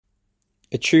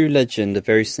A true legend of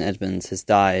Bury St Edmunds has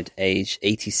died, aged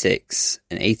 86.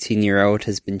 An 18-year-old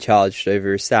has been charged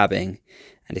over a stabbing,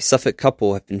 and a Suffolk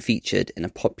couple have been featured in a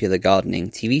popular gardening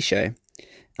TV show.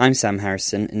 I'm Sam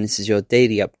Harrison, and this is your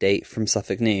daily update from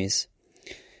Suffolk News.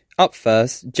 Up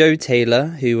first, Joe Taylor,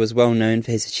 who was well known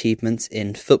for his achievements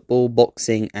in football,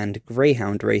 boxing, and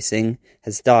greyhound racing,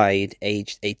 has died,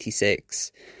 aged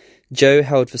 86. Joe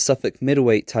held the Suffolk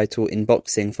middleweight title in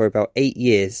boxing for about 8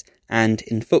 years, and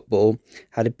in football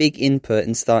had a big input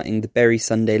in starting the Bury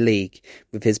Sunday League,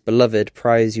 with his beloved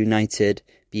Priors United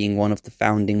being one of the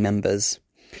founding members.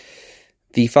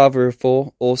 The father of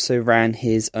four also ran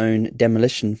his own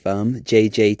demolition firm,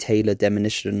 J.J. Taylor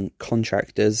Demolition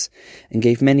Contractors, and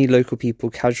gave many local people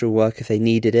casual work if they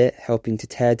needed it, helping to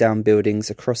tear down buildings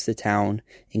across the town,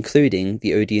 including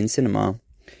the Odeon Cinema.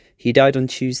 He died on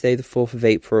Tuesday the 4th of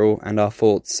April, and our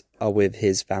thoughts are with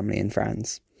his family and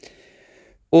friends.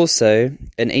 Also,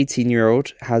 an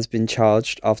 18-year-old has been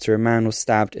charged after a man was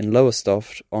stabbed in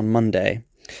Lowestoft on Monday.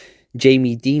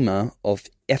 Jamie Deemer of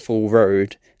Ethel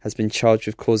Road has been charged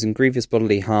with causing grievous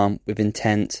bodily harm with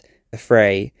intent,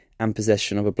 affray, and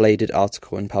possession of a bladed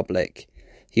article in public.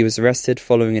 He was arrested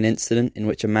following an incident in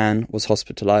which a man was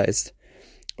hospitalised.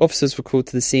 Officers were called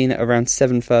to the scene at around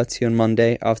 7:30 on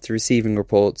Monday after receiving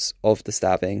reports of the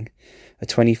stabbing. A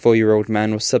 24-year-old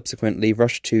man was subsequently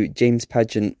rushed to James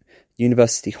Paget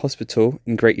University Hospital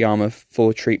in Great Yarmouth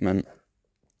for treatment.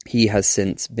 He has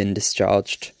since been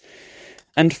discharged.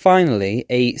 And finally,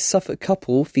 a Suffolk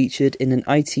couple featured in an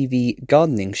ITV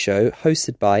gardening show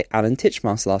hosted by Alan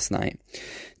Titchmarsh last night.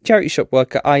 Charity shop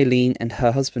worker Eileen and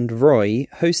her husband Roy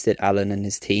hosted Alan and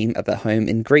his team at their home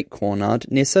in Great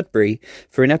Cornard near Sudbury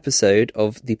for an episode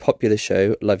of the popular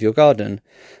show Love Your Garden.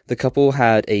 The couple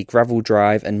had a gravel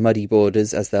drive and muddy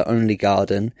borders as their only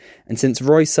garden, and since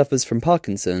Roy suffers from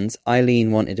Parkinson's,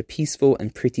 Eileen wanted a peaceful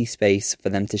and pretty space for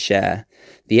them to share.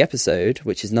 The episode,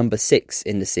 which is number 6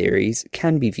 in the series,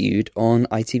 can be viewed on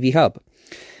ITV Hub.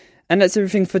 And that's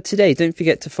everything for today. Don't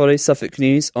forget to follow Suffolk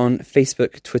News on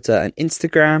Facebook, Twitter and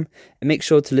Instagram. And make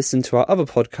sure to listen to our other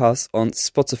podcasts on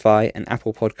Spotify and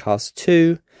Apple Podcasts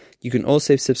too. You can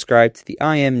also subscribe to the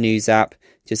IM News app.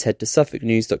 Just head to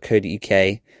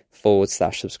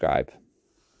suffolknews.co.uk/subscribe.